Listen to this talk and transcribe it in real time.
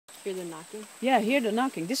Hear the knocking? Yeah, hear the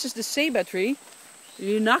knocking. This is the Ceiba tree.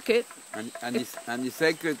 You knock it. And the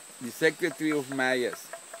sacred tree of Mayas.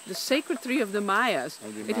 The sacred tree of the Mayas.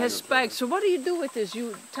 It has spikes. So what do you do with this?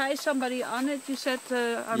 You tie somebody on it, you said,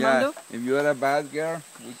 Armando? Yeah, if you're a bad girl,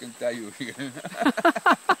 we can tie you here.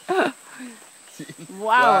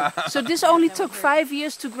 Wow. So this only took 5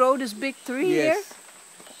 years to grow this big tree here?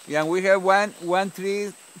 Yeah, we have one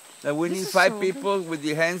tree that we need 5 people with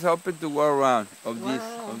the hands open to go around of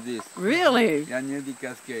this. Really? Yeah, near the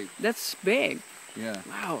cascade. That's big. Yeah.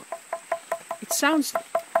 Wow. It sounds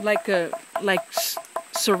like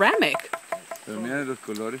ceramic. Pero mira los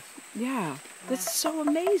colores. Yeah, that's so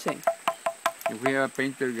amazing. If we have a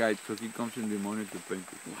painter guide, so he comes in the morning to paint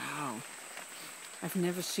it. Wow. I've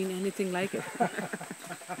never seen anything like it.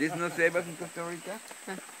 This no Ceibas in Costa Rica?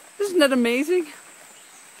 Isn't that amazing?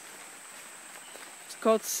 It's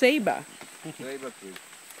called Ceiba. Ceiba tree.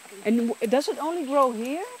 And does it only grow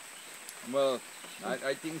here? Well,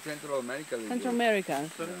 I think Central America. Central America.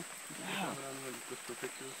 Yeah,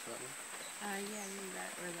 you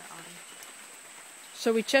that or the autumn.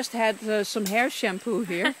 So we just had some hair shampoo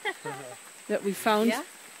here that we found. Yeah?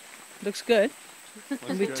 Looks good.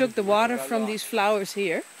 And we took the water from these flowers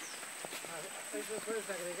here.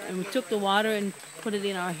 And we took the water and put it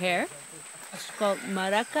in our hair. It's called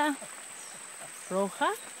maraca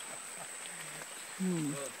roja.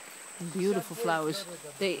 Beautiful flowers.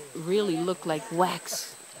 They really look like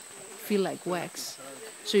wax. Feel like wax.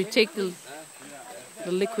 So you take the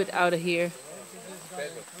liquid out of here.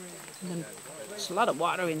 And then there's a lot of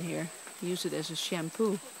water in here. Use it as a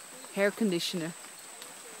shampoo, hair conditioner.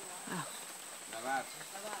 Wow.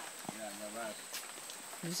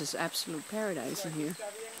 This is absolute paradise in here.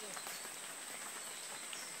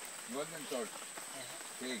 Golden torch.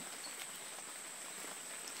 Okay.